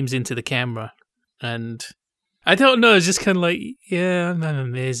of beams into the camera. And I don't know, it's just kind of like, yeah, I'm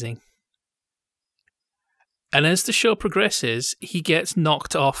amazing. And as the show progresses, he gets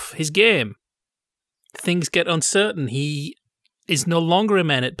knocked off his game. Things get uncertain. He is no longer a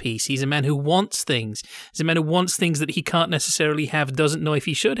man at peace. He's a man who wants things. He's a man who wants things that he can't necessarily have, doesn't know if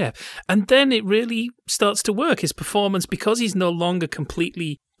he should have. And then it really starts to work. His performance, because he's no longer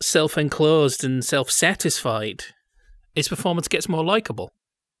completely self-enclosed and self-satisfied, his performance gets more likable.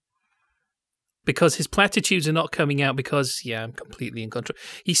 Because his platitudes are not coming out because, yeah, I'm completely in control.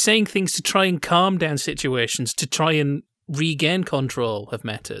 He's saying things to try and calm down situations, to try and regain control of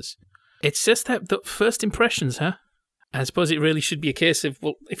matters. It's just that the first impressions, huh? I suppose it really should be a case of,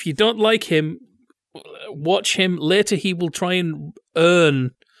 well, if you don't like him, watch him. Later he will try and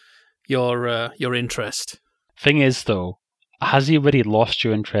earn your interest. Thing is, though, has he already lost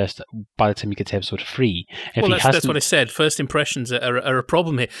your interest by the time you get to episode 3? If Well, he that's what I said. First impressions are a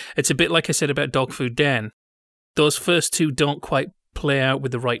problem here. It's a bit like I said about Dog Food Dan. Those first 2 don't quite play out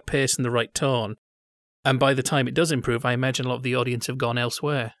with the right pace and the right tone. And by the time it does improve, I imagine a lot of the audience have gone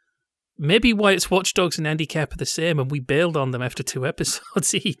elsewhere. Maybe Wyatt's Watchdogs and Handicap are the same and we bailed on them after 2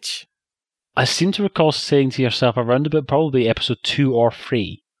 episodes each. I seem to recall saying to yourself around about probably episode 2 or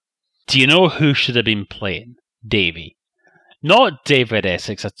 3, do you know who should have been playing Davy? Not David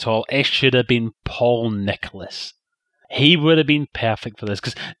Essex at all. It should have been Paul Nicholas. He would have been perfect for this,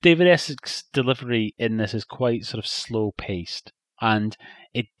 because David Essex's delivery in this is quite sort of slow-paced, and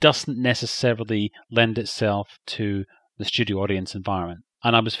it doesn't necessarily lend itself to the studio audience environment.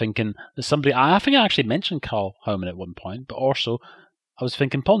 And I was thinking, I think I actually mentioned Carl Howman at one point, but also I was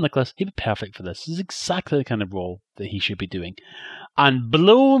thinking Paul Nicholas, he'd be perfect for this. This is exactly the kind of role that he should be doing. And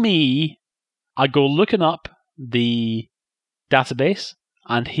below me, I go looking up the database,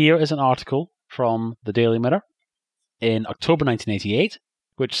 and here is an article from the Daily Mirror in October 1988,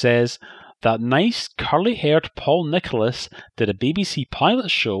 which says that nice curly-haired Paul Nicholas did a BBC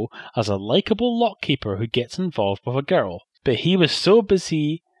pilot show as a likeable lockkeeper who gets involved with a girl. But he was so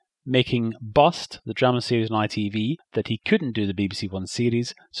busy making Bust, the drama series on ITV, that he couldn't do the BBC One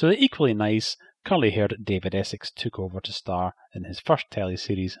series, so the equally nice curly-haired David Essex took over to star in his first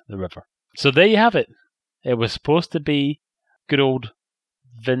teleseries, The River. So there you have it. It was supposed to be good old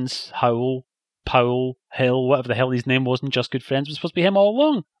Vince Powell, Hill, whatever the hell his name was, and Just Good Friends, was supposed to be him all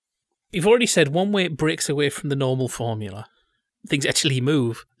along. You've already said one way it breaks away from the normal formula. Things actually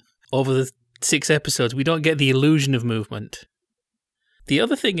move. Over the 6 episodes, we don't get the illusion of movement. The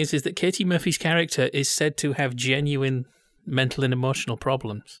other thing is that Katie Murphy's character is said to have genuine mental and emotional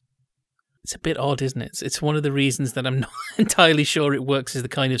problems. It's a bit odd, isn't it? It's one of the reasons that I'm not entirely sure it works as the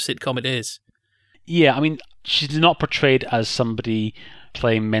kind of sitcom it is. Yeah, I mean, she's not portrayed as somebody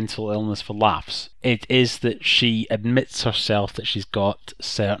playing mental illness for laughs. It is that she admits herself that she's got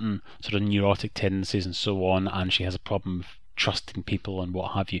certain sort of neurotic tendencies and so on, and she has a problem with trusting people and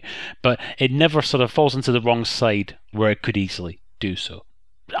what have you. But it never sort of falls into the wrong side where it could easily do so.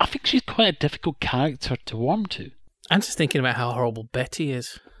 I think she's quite a difficult character to warm to. I'm just thinking about how horrible Betty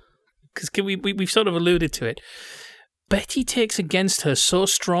is. Because we've sort of alluded to it. Betty takes against her so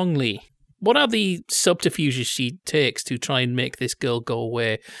strongly. What are the subterfuges she takes to try and make this girl go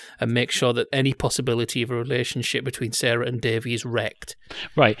away and make sure that any possibility of a relationship between Sarah and Davy is wrecked?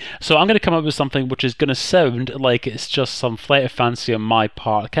 Right, so I'm going to come up with something which is going to sound like it's just some flight of fancy on my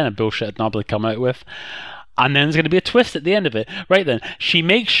part, the kind of bullshit I'd normally come out with, and then there's going to be a twist at the end of it. Right then, she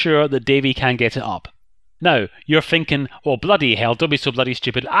makes sure that Davy can't get it up. Now, you're thinking, oh, bloody hell, don't be so bloody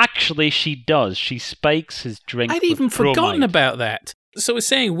stupid. Actually, she does. She spikes his drink I'd even with bromide. forgotten about that. So we're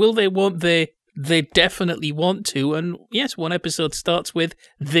saying, will they, won't they? They definitely want to. And yes, one episode starts with,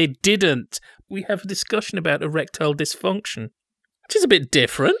 they didn't. We have a discussion about erectile dysfunction, which is a bit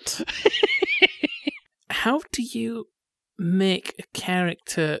different. How do you make a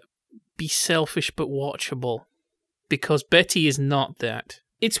character be selfish but watchable? Because Betty is not that.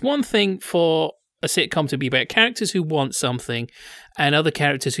 It's one thing for a sitcom to be about characters who want something and other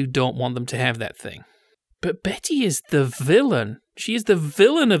characters who don't want them to have that thing. But Betty is the villain. She is the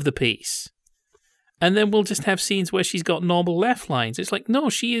villain of the piece. And then we'll just have scenes where she's got normal laugh lines. It's like, no,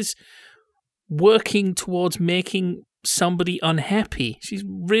 she is working towards making somebody unhappy. She's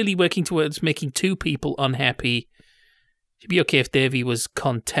really working towards making 2 people unhappy. It'd be okay if Davy was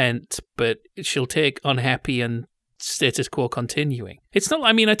content, but she'll take unhappy and status quo continuing. It's not,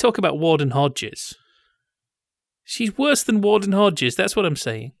 I mean, I talk about Warden Hodges. She's worse than Warden Hodges, that's what I'm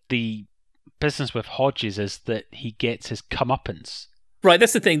saying. The business with Hodges is that he gets his comeuppance. Right,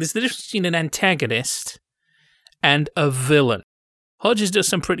 that's the thing. There's the difference between an antagonist and a villain. Hodges does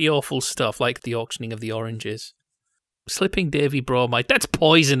some pretty awful stuff, like the auctioning of the oranges. Slipping Davy bromide, that's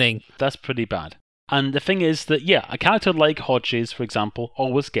poisoning. That's pretty bad. And the thing is that, yeah, a character like Hodges, for example,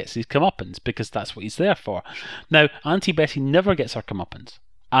 always gets his comeuppance because that's what he's there for. Now, Auntie Betty never gets her comeuppance.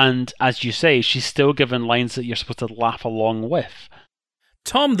 And as you say, she's still given lines that you're supposed to laugh along with.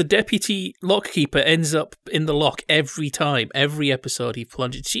 Tom, the deputy lockkeeper, ends up in the lock every time. Every episode he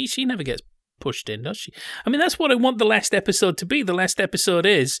plunges. She never gets pushed in, does she? I mean, that's what I want the last episode to be. The last episode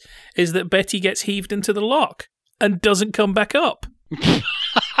is that Betty gets heaved into the lock and doesn't come back up.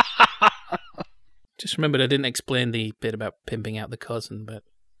 Just remembered I didn't explain the bit about pimping out the cousin, but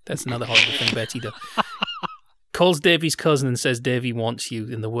that's another horrible thing Betty does. Calls Davy's cousin and says Davy wants you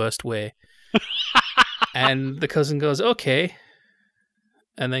in the worst way. And the cousin goes, okay.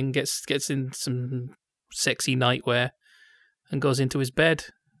 And then gets in some sexy nightwear and goes into his bed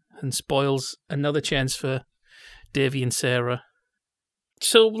and spoils another chance for Davy and Sarah.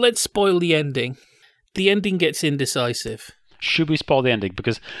 So let's spoil the ending. The ending gets indecisive. Should we spoil the ending?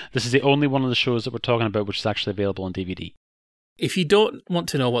 Because this is the only one of the shows that we're talking about which is actually available on DVD. If you don't want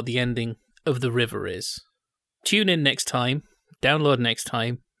to know what the ending of The River is, tune in next time, download next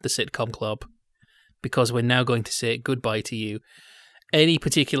time, the Sitcom Club, because we're now going to say goodbye to you. Any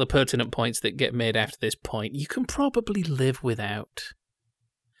particular pertinent points that get made after this point, you can probably live without.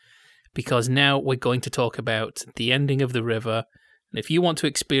 Because now we're going to talk about the ending of The River, and if you want to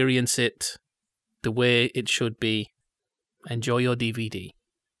experience it the way it should be, enjoy your DVD.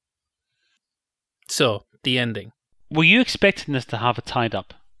 So, the ending. Were you expecting this to have a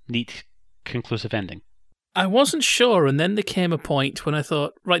tied-up, neat, conclusive ending? I wasn't sure, and then there came a point when I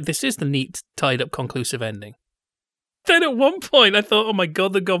thought, right, this is the neat, tied-up, conclusive ending. Then at one point I thought, oh my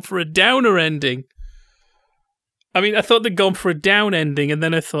god, they've gone for a downer ending. I thought they'd gone for a down ending, and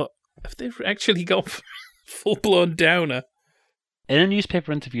then I thought, have they actually gone for a full-blown downer? In a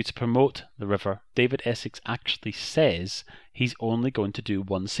newspaper interview to promote The River, David Essex actually says he's only going to do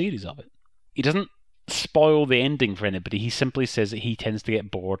one series of it. He doesn't spoil the ending for anybody. He simply says that he tends to get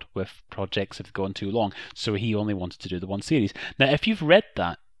bored with projects if they're going too long, so he only wanted to do the one series. Now, if you've read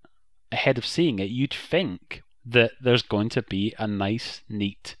that ahead of seeing it, you'd think that there's going to be a nice,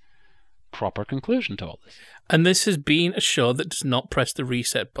 neat, proper conclusion to all this. And this has been a show that does not press the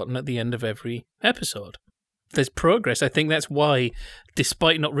reset button at the end of every episode. There's progress. I think that's why,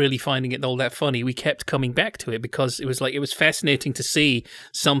 despite not really finding it all that funny, we kept coming back to it, because it was fascinating to see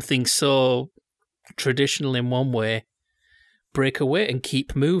something so traditional in one way break away and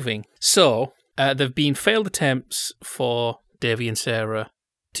keep moving. So, there have been failed attempts for Davy and Sarah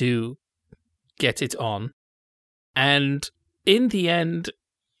to get it on. And in the end,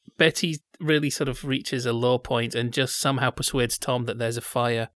 Betty really sort of reaches a low point and just somehow persuades Tom that there's a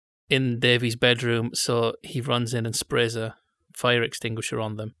fire in Davy's bedroom, so he runs in and sprays a fire extinguisher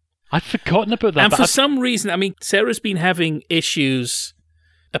on them. I'd forgotten about that. And for some reason, Sarah's been having issues,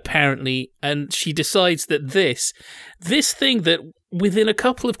 apparently, and she decides that this thing that within a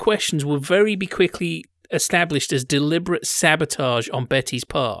couple of questions will very be quickly established as deliberate sabotage on Betty's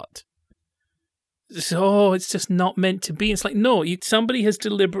part. So it's just not meant to be. It's like, no, somebody has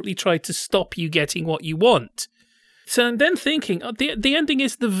deliberately tried to stop you getting what you want. So I'm then thinking, the ending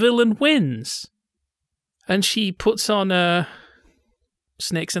is the villain wins. And she puts on a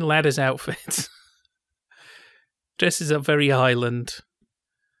Snakes and Ladders outfit, dresses up very Highland,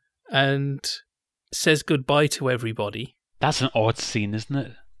 and says goodbye to everybody. That's an odd scene, isn't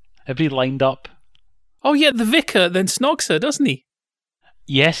it? Everybody lined up. Oh yeah, the vicar then snogs her, doesn't he?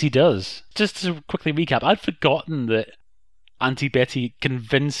 Yes, he does. Just to quickly recap, I'd forgotten that Auntie Betty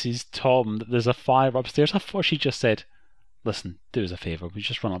convinces Tom that there's a fire upstairs. I thought she just said, listen, do us a favour, we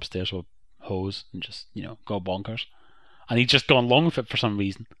just run upstairs with a hose and just, go bonkers. And he'd just gone along with it for some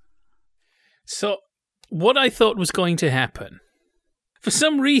reason. So, what I thought was going to happen, for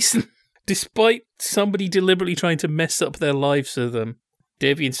some reason, despite somebody deliberately trying to mess up their lives for them,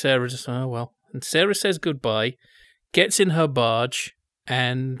 Davy and Sarah just, oh well. And Sarah says goodbye, gets in her barge,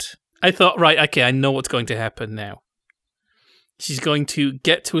 and I thought, right, okay, I know what's going to happen now. She's going to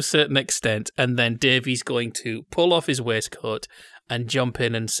get to a certain extent, and then Davy's going to pull off his waistcoat and jump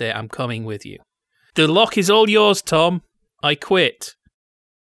in and say, I'm coming with you. The lock is all yours, Tom. I quit.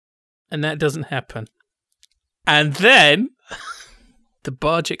 And that doesn't happen. And then the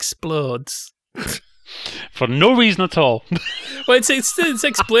barge explodes. For no reason at all. Well, it's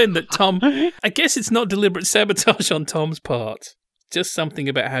explained that Tom, I guess it's not deliberate sabotage on Tom's part. Just something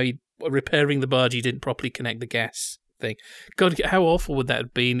about how repairing the barge, he didn't properly connect the gas thing. God, how awful would that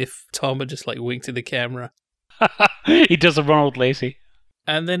have been if Tom had just winked to the camera? He does a Ronald Lacey.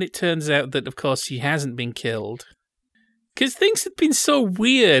 And then it turns out that, of course, she hasn't been killed. Because things have been so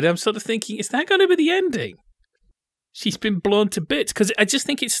weird, I'm sort of thinking, is that going to be the ending? She's been blown to bits, because I just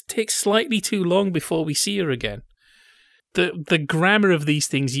think it takes slightly too long before we see her again. The grammar of these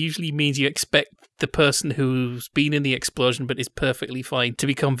things usually means you expect the person who's been in the explosion but is perfectly fine to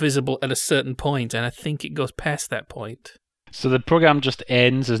become visible at a certain point, and I think it goes past that point. So the program just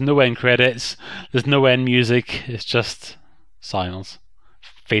ends, there's no end credits, there's no end music, it's just silence.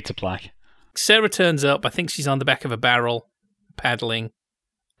 Fade to black. Sarah turns up, I think she's on the back of a barrel, paddling,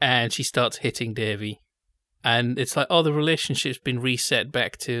 and she starts hitting Davy. And it's like, oh, the relationship's been reset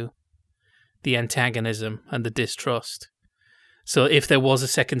back to the antagonism and the distrust. So if there was a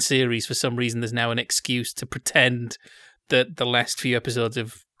second series, for some reason, there's now an excuse to pretend that the last few episodes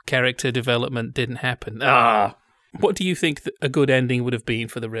of character development didn't happen. What do you think a good ending would have been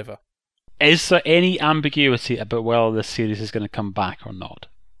for The River? Is there any ambiguity about whether this series is going to come back or not?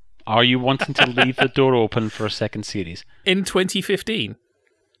 Are you wanting to leave the door open for a second series? In 2015?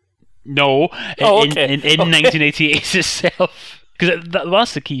 No, okay. in 1988 itself. Because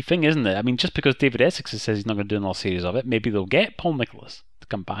that's the key thing, isn't it? I mean, just because David Essex says he's not going to do another series of it, maybe they'll get Paul Nicholas to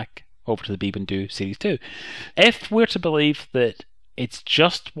come back over to the Beeb and do series 2. If we're to believe that it's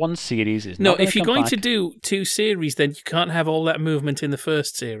just one series, if you're going to do 2 series, then you can't have all that movement in the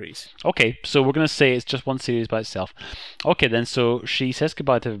first series. Okay, so we're going to say it's just one series by itself. Okay, then, so she says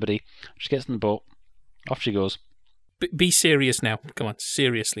goodbye to everybody. She gets in the boat. Off she goes. Be serious now. Come on,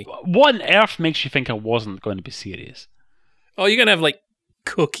 seriously. What on earth makes you think I wasn't going to be serious? Oh, you're going to have, like,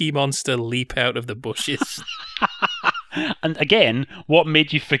 Cookie Monster leap out of the bushes. And again, what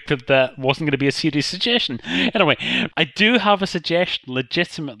made you think that wasn't going to be a serious suggestion? Anyway, I do have a suggestion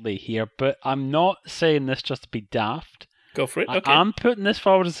legitimately here, but I'm not saying this just to be daft. Go for it, okay. I'm putting this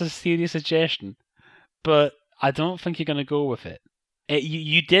forward as a serious suggestion, but I don't think you're going to go with it.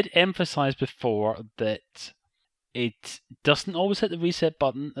 You did emphasize before that it doesn't always hit the reset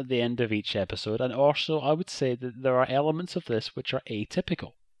button at the end of each episode, and also I would say that there are elements of this which are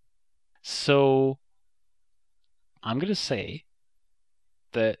atypical. So I'm going to say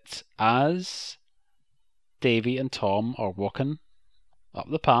that as Davy and Tom are walking up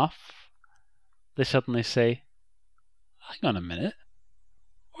the path, they suddenly say, hang on a minute,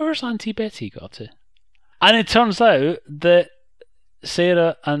 where's Auntie Betty got to? And it turns out that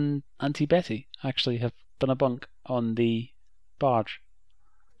Sarah and Auntie Betty actually have done a bunk on the barge.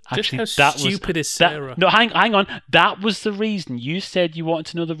 Actually, just how stupid is Sarah? No, hang on. That was the reason. You said you wanted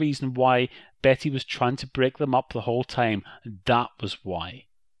to know the reason why Betty was trying to break them up the whole time. That was why.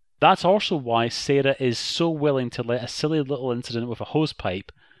 That's also why Sarah is so willing to let a silly little incident with a hosepipe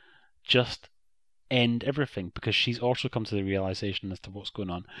just end everything, because she's also come to the realization as to what's going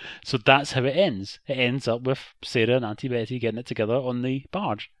on. So that's how it ends. It ends up with Sarah and Auntie Betty getting it together on the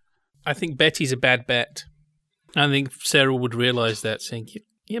barge. I think Betty's a bad bet. I think Sarah would realize that, saying,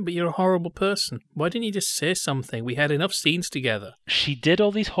 yeah, but you're a horrible person. Why didn't you just say something? We had enough scenes together. She did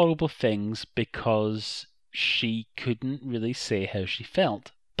all these horrible things because she couldn't really say how she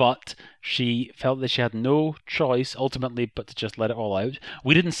felt. But she felt that she had no choice, ultimately, but to just let it all out.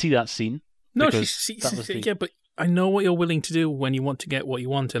 We didn't see that scene. No, yeah, but I know what you're willing to do when you want to get what you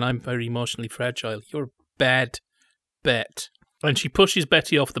want, and I'm very emotionally fragile. You're a bad bet. And she pushes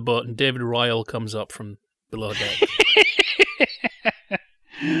Betty off the boat, and David Ryle comes up from below deck.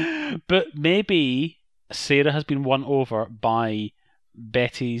 But maybe Sarah has been won over by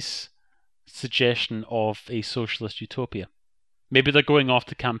Betty's suggestion of a socialist utopia. Maybe they're going off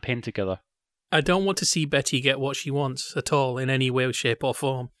to campaign together. I don't want to see Betty get what she wants at all, in any way, shape or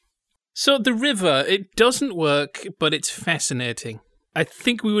form. So the river, it doesn't work, but it's fascinating. I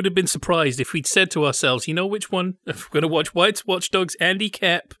think we would have been surprised if we'd said to ourselves, you know which one, if we're going to watch Wyatt's Watchdogs, Andy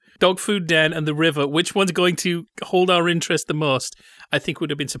Capp, Dog Food Dan and the river, which one's going to hold our interest the most? I think we'd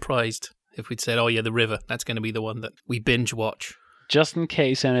have been surprised if we'd said, oh yeah, the river, that's going to be the one that we binge watch. Just in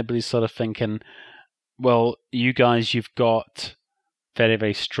case anybody's sort of thinking, well, you guys, you've got very,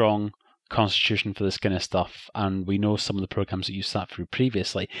 very strong constitution for this kind of stuff, and we know some of the programs that you sat through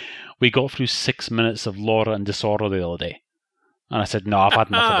previously. We got through 6 minutes of Laura and Disorder the other day, and I said, no, I've had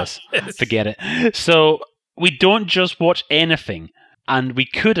enough of this. Yes. Forget it. So we don't just watch anything, and we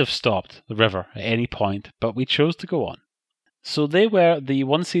could have stopped the river at any point, but we chose to go on. So they were the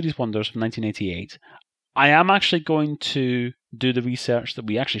One Series Wonders from 1988. I am actually going to do the research that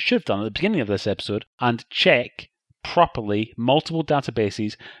we actually should have done at the beginning of this episode and check properly multiple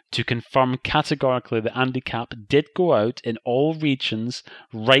databases to confirm categorically that Andy Capp did go out in all regions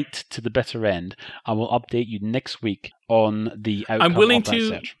right to the bitter end. I will update you next week on the outcome I'm willing of that to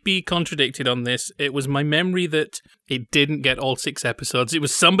search. be contradicted on this. It was my memory that it didn't get all 6 episodes. It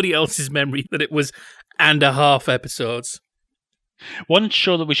was somebody else's memory that it was and a half episodes. One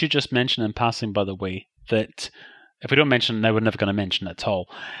show that we should just mention in passing, by the way, that if we don't mention it now, we're never going to mention it at all.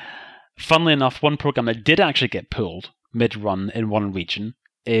 Funnily enough, one program that did actually get pulled mid-run in one region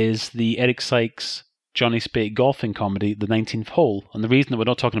is the Eric Sykes, Johnny Spate golfing comedy, The 19th Hole. And the reason that we're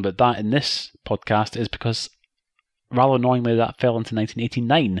not talking about that in this podcast is because, rather annoyingly, that fell into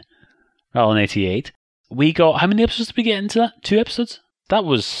 1989 rather than 88. We got, how many episodes did we get into that? 2 episodes? That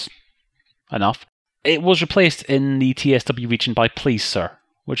was enough. It was replaced in the TSW region by Please Sir,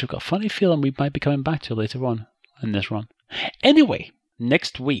 which I've got a funny feeling we might be coming back to later on in this run. Anyway,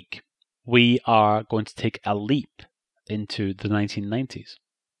 next week, we are going to take a leap into the 1990s.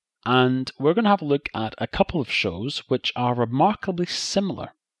 And we're going to have a look at a couple of shows which are remarkably similar.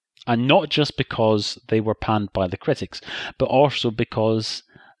 And not just because they were panned by the critics, but also because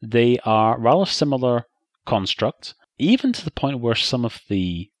they are rather similar constructs, even to the point where some of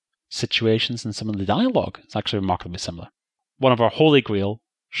the situations and some of the dialogue is actually remarkably similar. One of our holy grail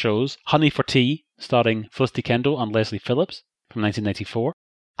shows, Honey for Tea, starring Felicity Kendall and Leslie Phillips from 1994.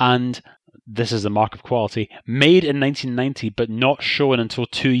 And this is the mark of quality, made in 1990 but not shown until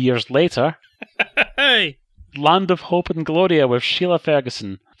 2 years later. Hey! Land of Hope and Gloria with Sheila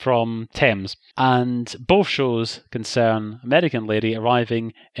Ferguson from Thames. And both shows concern a American lady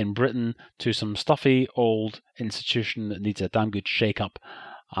arriving in Britain to some stuffy old institution that needs a damn good shake-up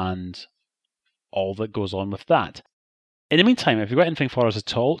and all that goes on with that. In the meantime, if you've got anything for us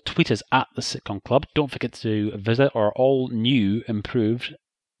at all, tweet us at the Sitcom Club. Don't forget to visit our all-new, improved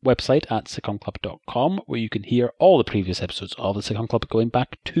website at sitcomclub.com, where you can hear all the previous episodes of the Sitcom Club going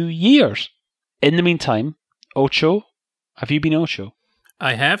back 2 years. In the meantime, Ocho, have you been Ocho?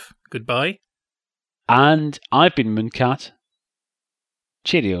 I have. Goodbye. And I've been Mooncat.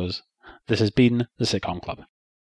 Cheerios. This has been the Sitcom Club.